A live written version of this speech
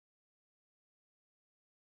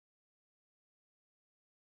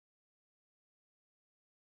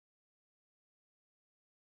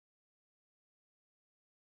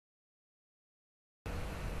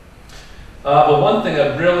But one thing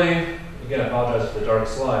that really, again, I apologize for the dark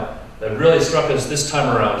slide, that really struck us this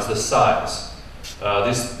time around is the size.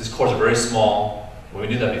 These cores are very small. We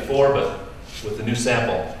knew that before, but with the new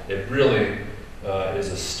sample, it really is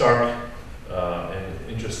a stark and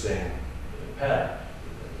interesting pattern.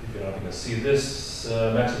 If you can see this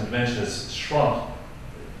maximum dimension is shrunk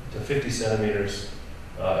to 50 centimeters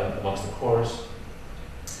amongst the cores.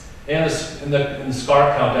 And the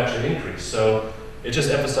scar count actually increased. So it just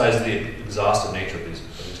emphasizes the exhaustive nature of these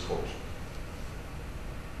cores.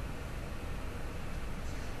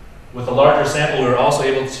 With a larger sample, we were also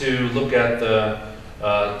able to look at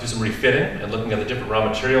do some refitting and looking at the different raw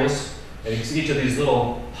materials. And you can see each of these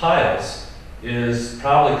little piles is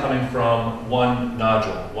probably coming from one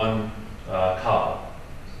nodule, one cobble.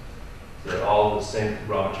 They're all the same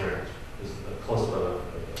raw materials. There's a close-up of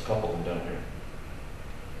a couple of them down here.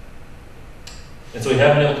 And so we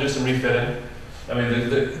have been able to do some refitting. I mean,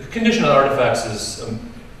 the condition of the artifacts is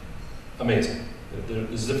amazing. They're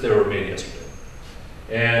as if they were made yesterday.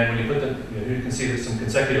 And when you put you can see there's some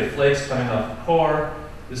consecutive flakes coming off the core.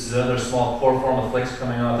 This is another small core form of flakes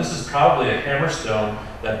coming off. This is probably a hammerstone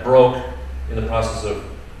that broke in the process of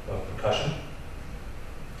percussion.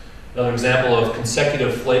 Another example of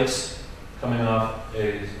consecutive flakes coming off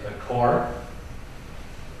a core.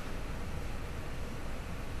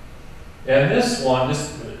 And this one,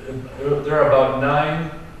 there are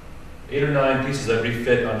about 8 or 9 pieces that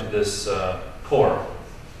refit onto this core.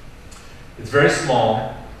 It's very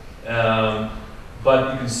small,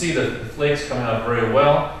 but you can see the flakes coming out very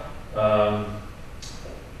well.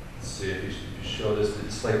 Let's see if you show this.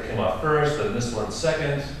 This flake came off first, then this one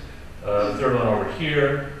second, the third one over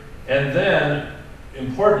here. And then,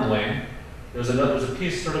 importantly, there's a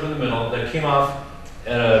piece sort of in the middle that came off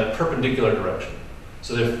in a perpendicular direction.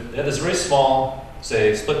 So they had this very small,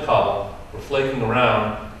 say, split cobble, were flaking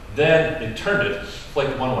around, then they turned it,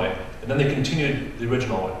 flaked one way, and then they continued the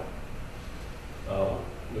original way,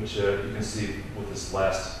 which you can see with this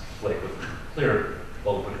last flake with clear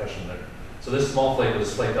bulb percussion there. So this small flake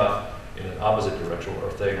was flaked off in an opposite direction, or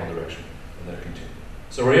orthogonal direction, and then it continued.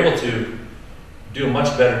 So we're able to do a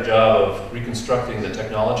much better job of reconstructing the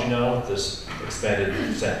technology now with this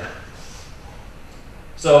expanded sample.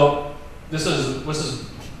 So this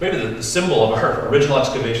is maybe the symbol of our original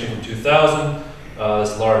excavation from 2000,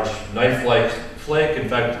 this large knife-like flake. In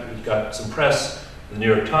fact, we've got some press in the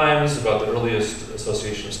New York Times about the earliest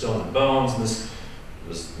association of stones and bones, and this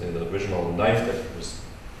was the original knife that was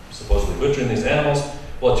supposedly butchering these animals.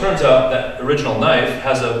 Well, it turns out that original knife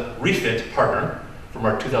has a refit partner from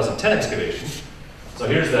our 2010 excavation. So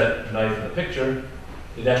here's that knife in the picture.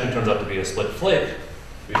 It actually turns out to be a split flake.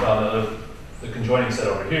 We found the conjoining set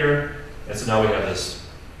over here, and so now we have this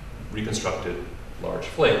reconstructed large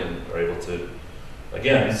flake, and are able to,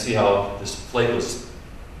 again, see how this flake was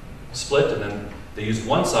split, and then they used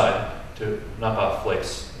one side to knock off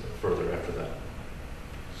flakes further after that.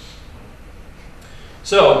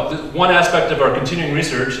 So one aspect of our continuing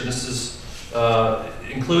research, and this is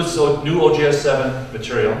includes new OGS-7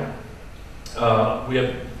 material.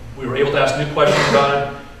 We were able to ask new questions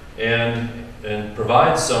about it and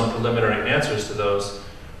provide some preliminary answers to those,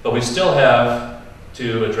 but we still have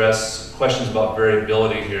to address questions about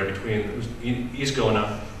variability here between East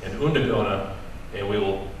Gona and Ounda Gona, and we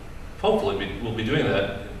will hopefully we'll be doing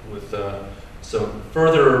that with some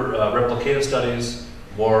further replicative studies,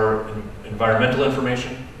 more environmental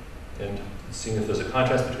information, and seeing if there's a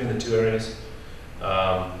contrast between the two areas,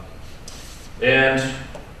 and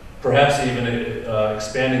perhaps even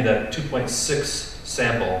expanding that 2.6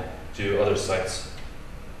 sample to other sites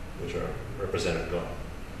which are represented in Gona.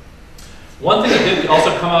 One thing that did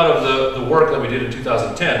also come out of the work that we did in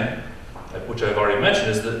 2010, which I've already mentioned,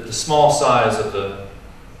 is the small size of the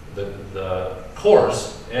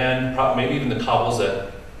cores and maybe even the cobbles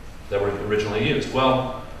that were originally used.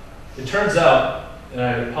 Well, it turns out, and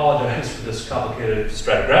I apologize for this complicated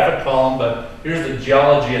stratigraphic column, but here's the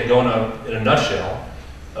geology at Gona in a nutshell.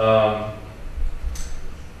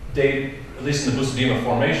 Date, at least in the Busidima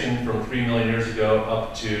formation, from 3 million years ago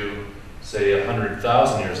up to, say,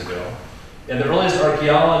 100,000 years ago. And the earliest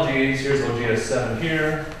archaeology, here's OGS-7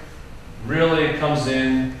 here, really comes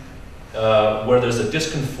in where there's a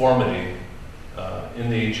disconformity in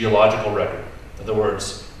the geological record. In other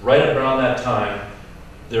words, right around that time,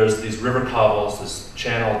 there's these river cobbles, this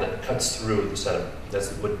channel that cuts through the sediment. That's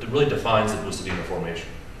what really defines the Busidima formation.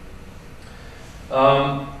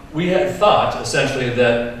 We had thought, essentially,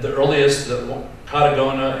 that the earliest, the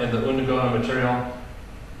Gona and the Ounda Gona material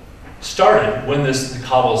started when the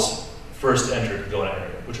cobbles first entered the Gona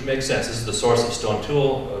area, which would make sense. This is the source of stone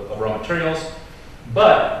tool, of raw materials.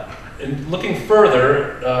 But in looking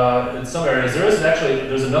further, in some areas,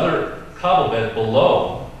 there's another cobble bed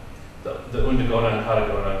below the Ounda, Gona, and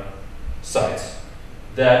Gona sites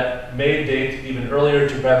that may date even earlier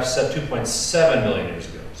to perhaps 2.7 million years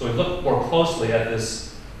ago. So we look more closely at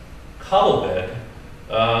this cobble bed.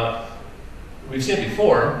 We've seen it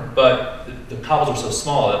before, but the cobbles are so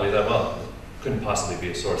small that we thought, well, it couldn't possibly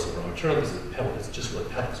be a source of raw material because it's just really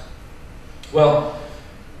pebbles. Well,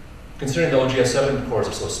 considering the OGS7 cores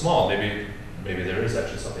are so small, maybe there is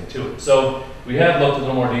actually something to it. So we have looked in a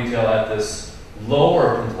little more detail at this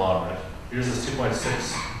lower conglomerate. Here's this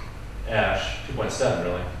 2.6 ash, 2.7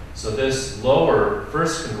 really. So this lower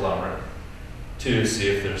first conglomerate to see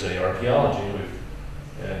if there's any archaeology.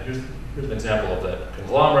 And here's an example of that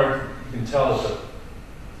conglomerate. You can tell that the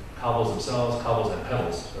cobbles themselves, cobbles and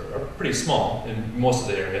pebbles, are pretty small in most of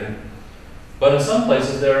the area. But in some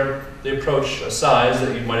places, they approach a size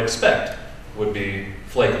that you might expect would be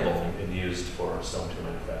flakeable and used for stone tool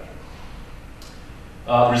manufacturing.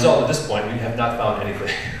 The result at this point, we have not found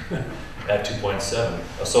anything at 2.7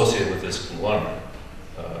 associated with this conglomerate,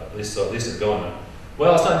 at least at Gona.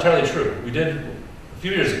 Well, it's not entirely true. We did, a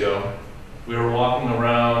few years ago, we were walking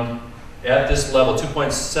around at this level,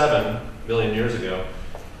 2.7 million years ago,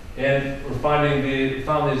 and we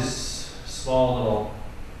found these small little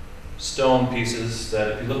stone pieces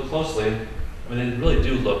that, if you look closely, I mean, they really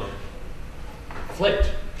do look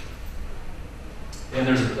flaked. And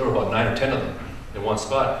there were about 9 or 10 of them in one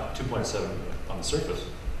spot, 2.7 on the surface.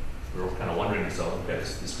 We were kind of wondering to ourselves, okay,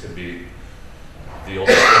 this could be the old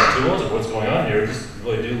stone tools, or what's going on here. These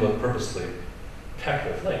really do look purposely packed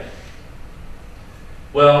with flake.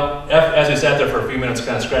 Well, as we sat there for a few minutes,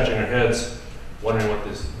 kind of scratching our heads, wondering what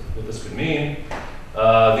this could mean, the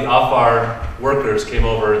Afar workers came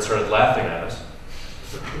over and started laughing at us.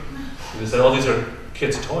 They said, "Oh, these are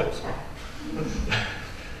kids' toys."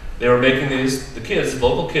 They were making these. The kids,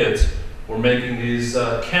 local kids, were making these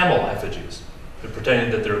camel effigies. They're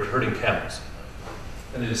pretending that they're herding camels,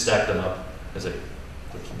 and they just stacked them up as they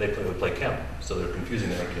would play camel. So they're confusing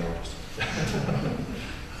the archaeologists.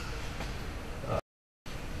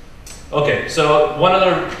 Okay, so one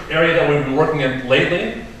other area that we've been working in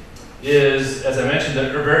lately is, as I mentioned,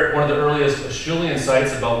 one of the earliest Acheulean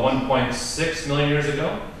sites about 1.6 million years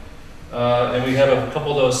ago. And we have a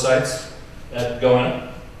couple of those sites at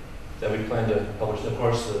Gona that we plan to publish. Of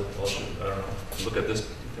course, look at this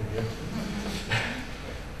thing here.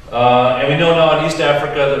 And we know now in East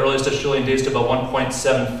Africa, the earliest Acheulean dates to about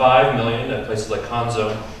 1.75 million at places like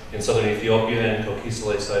Kanzo in southern Ethiopia and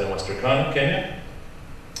Kokisale site in western Kenya.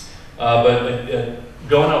 But at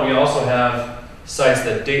Gona, we also have sites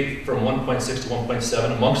that date from 1.6 to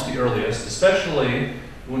 1.7 amongst the earliest, especially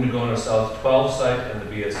Ounda, Gona South 12 site and the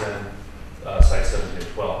BSN site 17 and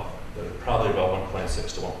 12, that are probably about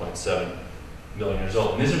 1.6 to 1.7 million years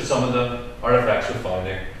old. And these are some of the artifacts we're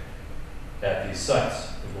finding at these sites.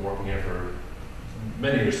 We've been working here for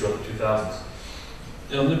many years throughout the 2000s.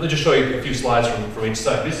 Let me just show you a few slides from each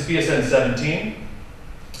site. This is BSN 17.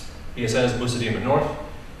 BSN is Busidima North.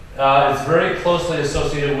 It's very closely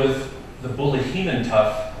associated with the Bulahinen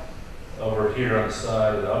tuff over here on the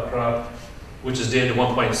side of the outcrop, which is dated to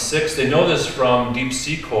 1.6. They know this from deep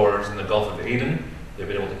sea cores in the Gulf of Aden. They've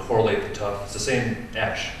been able to correlate the tuff. It's the same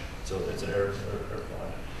ash, so it's an air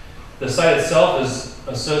quality. The site itself is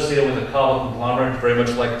associated with a cobble conglomerate, very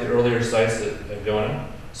much like the earlier sites at Gona.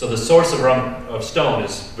 So the source of stone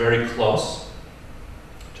is very close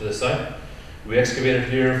to the site. We excavated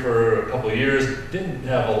here for a couple of years, didn't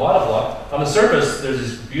have a lot of luck. On the surface, there's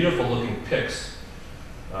these beautiful looking picks.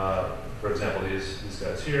 For example, these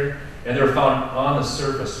guys here, and they were found on the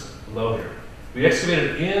surface below here. We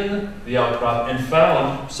excavated in the outcrop and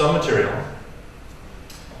found some material,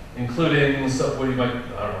 including what you might,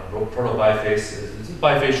 proto-biface, it's a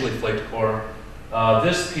bifacially flaked core.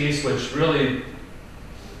 This piece, which really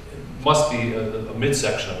must be a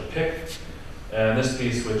midsection of a pick, and this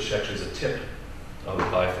piece, which actually is a tip of the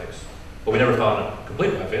biface. But we never found a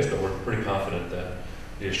complete biface, but we're pretty confident that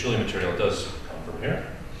the Acheulean material does come from here.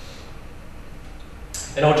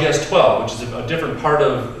 And OGS 12, which is a different part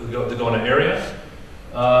of the Gona area.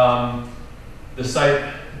 The site,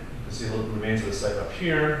 you can see the remains of the site up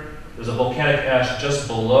here. There's a volcanic ash just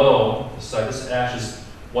below the site. This ash is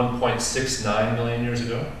 1.69 million years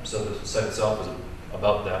ago. So the site itself is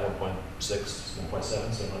about that, 1.6,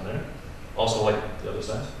 1.7, somewhere in there. Also like the other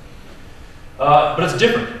sites. But it's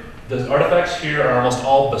different. The artifacts here are almost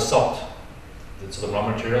all basalt. So the raw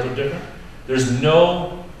materials are different. There's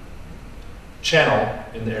no channel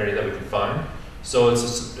in the area that we can find. So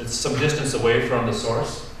it's some distance away from the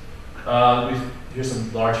source. here's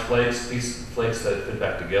some large flakes, these flakes that fit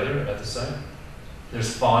back together at the site.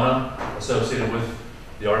 There's fauna associated with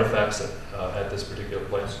the artifacts at this particular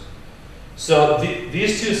place. So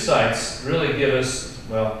these two sites really give us,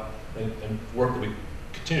 well, and work that we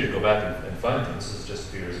continue to go back and find things. This is just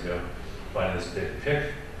a few years ago, finding this big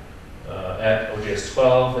pick at OGS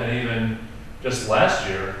 12, and even just last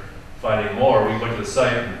year, finding more. We went to the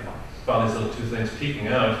site and found these little two things peeking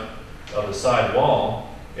out of the side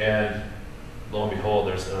wall, and lo and behold,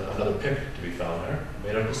 there's another pick to be found there,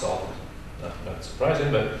 made out of basalt. Not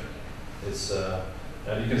surprising, but it's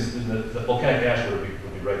and you can the volcanic ash would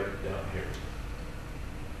be right down here.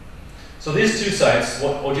 So these two sites,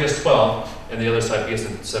 OGS 12 and the other site,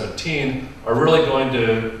 BSN 17, are really going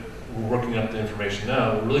to, we're working up the information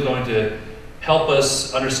now, we're really going to help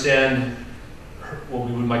us understand what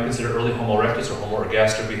we might consider early Homo erectus or Homo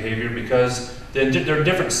ergaster behavior, because they're in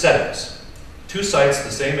different settings. Two sites, the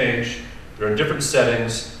same age, they're in different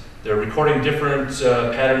settings, they're recording different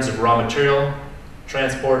patterns of raw material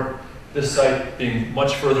transport, this site being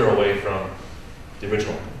much further away from the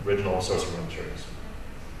original source of raw materials.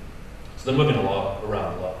 So they're moving around a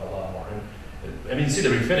lot more. And, I mean, you see the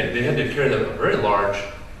refitting. They had to carry a very large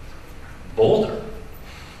boulder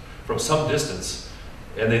from some distance,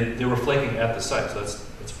 and they were flaking at the site. So that's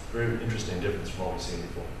a very interesting difference from what we've seen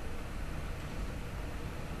before.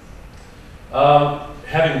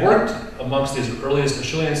 Having worked amongst these earliest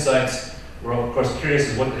Acheulean sites, we're of course curious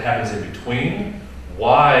as what happens in between.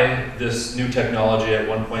 Why this new technology at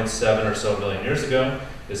 1.7 or so million years ago?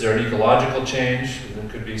 Is there an ecological change? There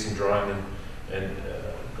could be some drawing and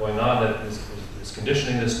going on that is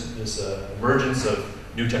conditioning this emergence of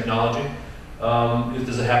new technology.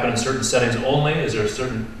 Does it happen in certain settings only? Is there a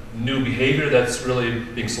certain new behavior that's really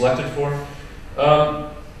being selected for?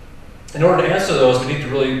 In order to answer those, we need to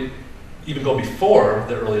really even go before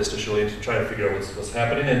the earliest Acheulean to try to figure out what's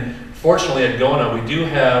happening. And fortunately at Gona, we do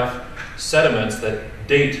have sediments that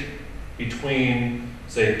date between,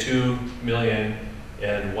 say, 2 million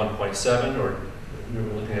and 1.7, or we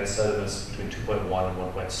were looking at sediments between 2.1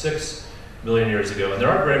 and 1.6 million years ago. And there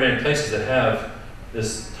aren't very many places that have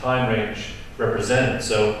this time range represented.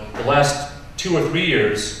 So the last 2 or 3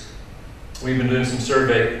 years, we've been doing some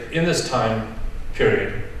survey in this time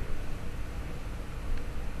period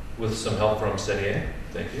with some help from CENIEH.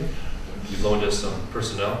 Thank you. You loaned us some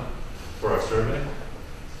personnel for our survey.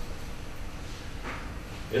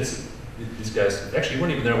 These guys, actually you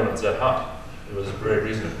weren't even there when it was that hot. It was very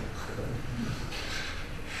reasonable.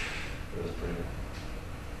 It was pretty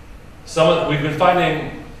good. We've been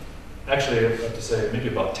finding, actually I have to say, maybe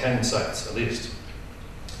about 10 sites at least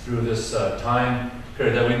through this time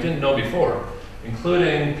period that we didn't know before,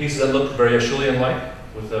 including pieces that look very Acheulean-like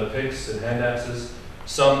with picks and hand axes,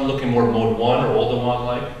 some looking more Mode 1 or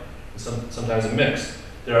Ounda-like, and sometimes a mix.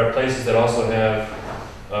 There are places that also have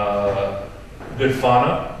good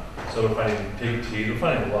fauna, so we're finding pig teeth, we're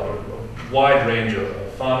finding a wide range of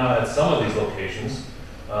fauna at some of these locations,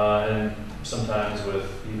 and sometimes with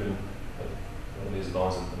even one of these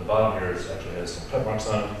bones in the bottom here actually has some cut marks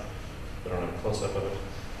on it. I don't have a close-up of it.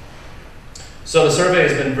 So the survey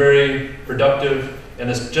has been very productive, and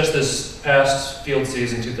just this past field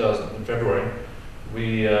season, in February,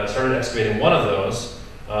 we started excavating one of those,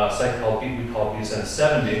 a site we call BSN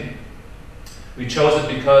 70. We chose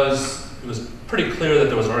it because it was pretty clear that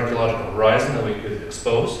there was an archaeological horizon that we could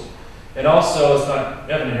expose. And also, it's not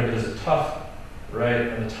evident here, but there's a tuff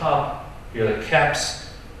right on the top here that caps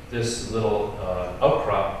this little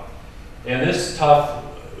outcrop. And this tuff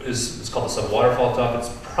it's called the subwaterfall tuff.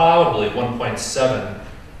 It's probably 1.7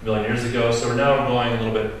 million years ago, so we're now going a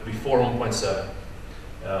little bit before 1.7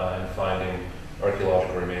 and finding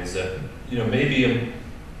archaeological remains that, maybe,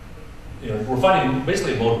 we're finding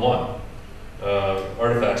basically Mode 1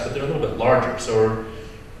 artifacts, but they're a little bit larger. So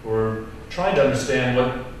we're trying to understand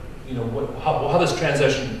how this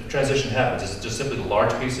transition happens. Is it just simply the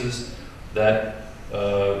large pieces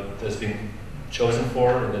that's being chosen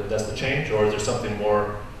for, and that's the change, or is there something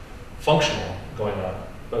more functional going on?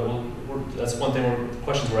 But that's one thing,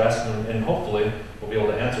 questions we're asking, and hopefully we'll be able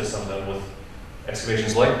to answer some of them with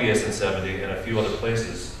excavations like BSN 70 and a few other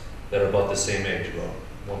places that are about the same age, about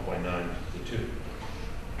 1.9 to 2.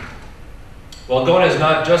 Well, Gona is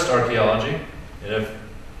not just archaeology, and if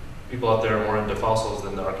people out there are more into fossils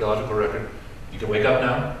than the archaeological record, you can wake up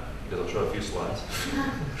now, because I'll show a few slides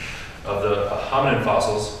of the hominin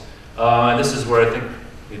fossils. And this is where I think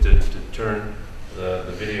we need to turn the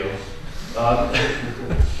video.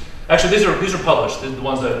 Actually, these are published. The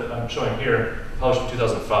ones that I'm showing here, published in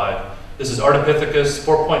 2005. This is Ardipithecus,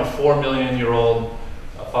 4.4 million year old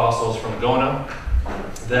fossils from Gona.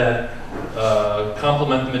 that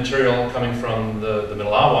complement the material coming from the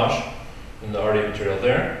Middle Awash and the already material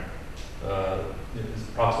there. Is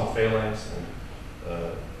the proximal phalanx and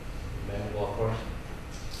mandible, of course.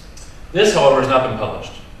 This, however, has not been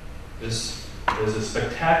published. This is a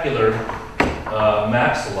spectacular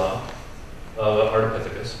maxilla of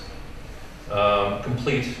Ardipithecus,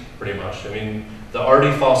 complete pretty much. I mean, the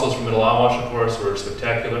Ardi fossils from Middle Awash, of course, were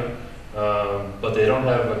spectacular, but they don't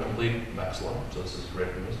have a complete maxilla, so this is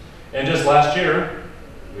great news. And just last year,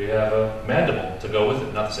 we have a mandible to go with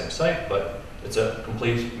it, not the same site, but it's a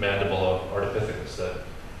complete mandible of Ardipithecus that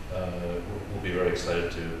we'll be very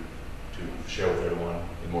excited to share with everyone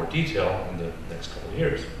in more detail in the next couple of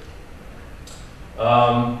years.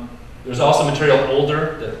 There's also material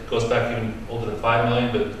older that goes back even older than 5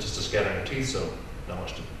 million, but just a scattering of teeth, so not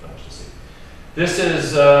much to see. This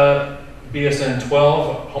is BSN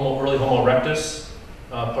 12, early Homo erectus,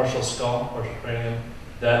 partial skull, partial cranium,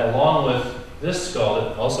 that along with this skull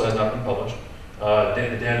that also has not been published,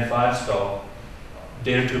 the Dan 5 skull,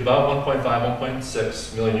 dated to about 1.5,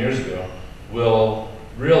 1.6 million years ago, will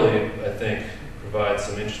really, I think, provide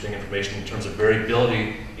some interesting information in terms of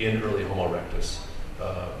variability in early Homo erectus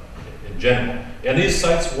in general. And these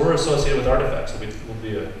sites were associated with artifacts. It will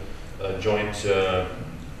be a joint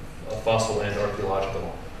fossil and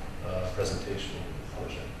archaeological presentation.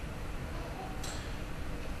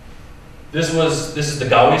 This is the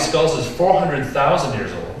Gawi skull. This is 400,000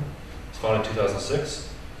 years old. It's found in 2006.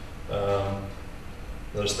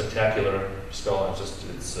 Another spectacular skull.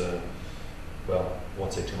 Well, I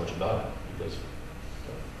won't say too much about it because.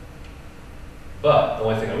 But the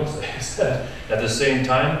only thing I will say is that at the same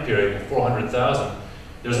time period, 400,000,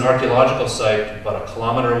 there's an archaeological site about 1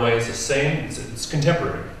 kilometer away. It's the same. It's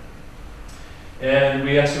contemporary. And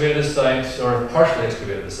we excavated the site, or partially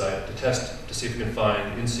excavated the site, to test to see if we can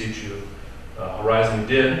find in situ. Horizon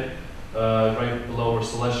did. Right below where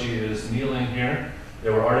Seleshi is kneeling here,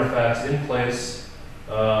 there were artifacts in place.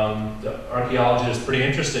 The archaeology is pretty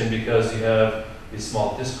interesting because you have these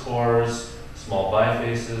small disc cores, small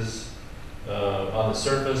bifaces on the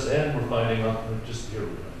surface, and we're finding just here on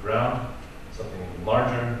the ground something even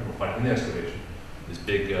larger. And we're finding in the excavation these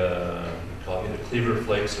big, we call it either cleaver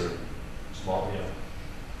flakes or small,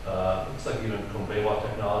 looks like even Kombewa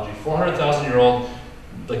technology. 400,000-year-old,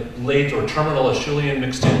 like late or terminal Acheulean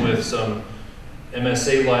mixed in with some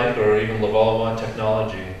MSA-like or even Levallois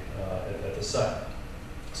technology at the site.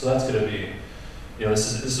 So that's going to be,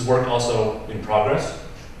 this is work also in progress,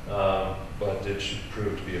 but it should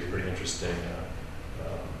prove to be a pretty interesting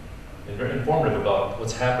and very informative about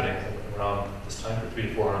what's happening around this time for 300,000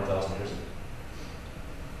 to 400,000 years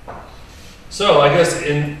ago. So I guess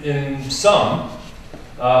in sum,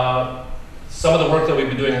 some of the work that we've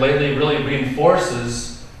been doing lately really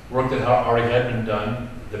reinforces work that already had been done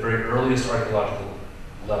at the very earliest archaeological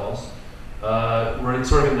levels. We're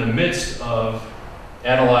sort of in the midst of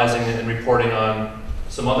analyzing and reporting on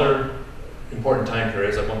some other important time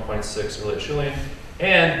periods, like 1.6 early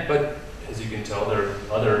Acheulean, but as you can tell, there are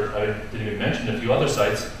other, I didn't even mention a few other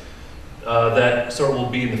sites that sort of will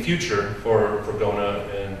be in the future for Gona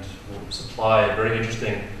and will supply a very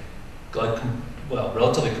interesting,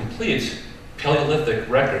 relatively complete Paleolithic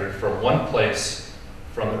record from one place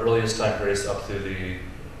from the earliest time periods up to the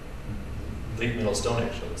late Middle Stone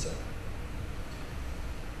Age, I would say.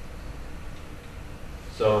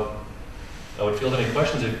 So I would field any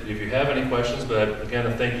questions if you have any questions, but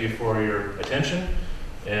again, thank you for your attention,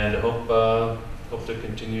 and I hope to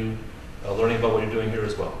continue learning about what you're doing here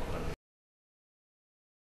as well.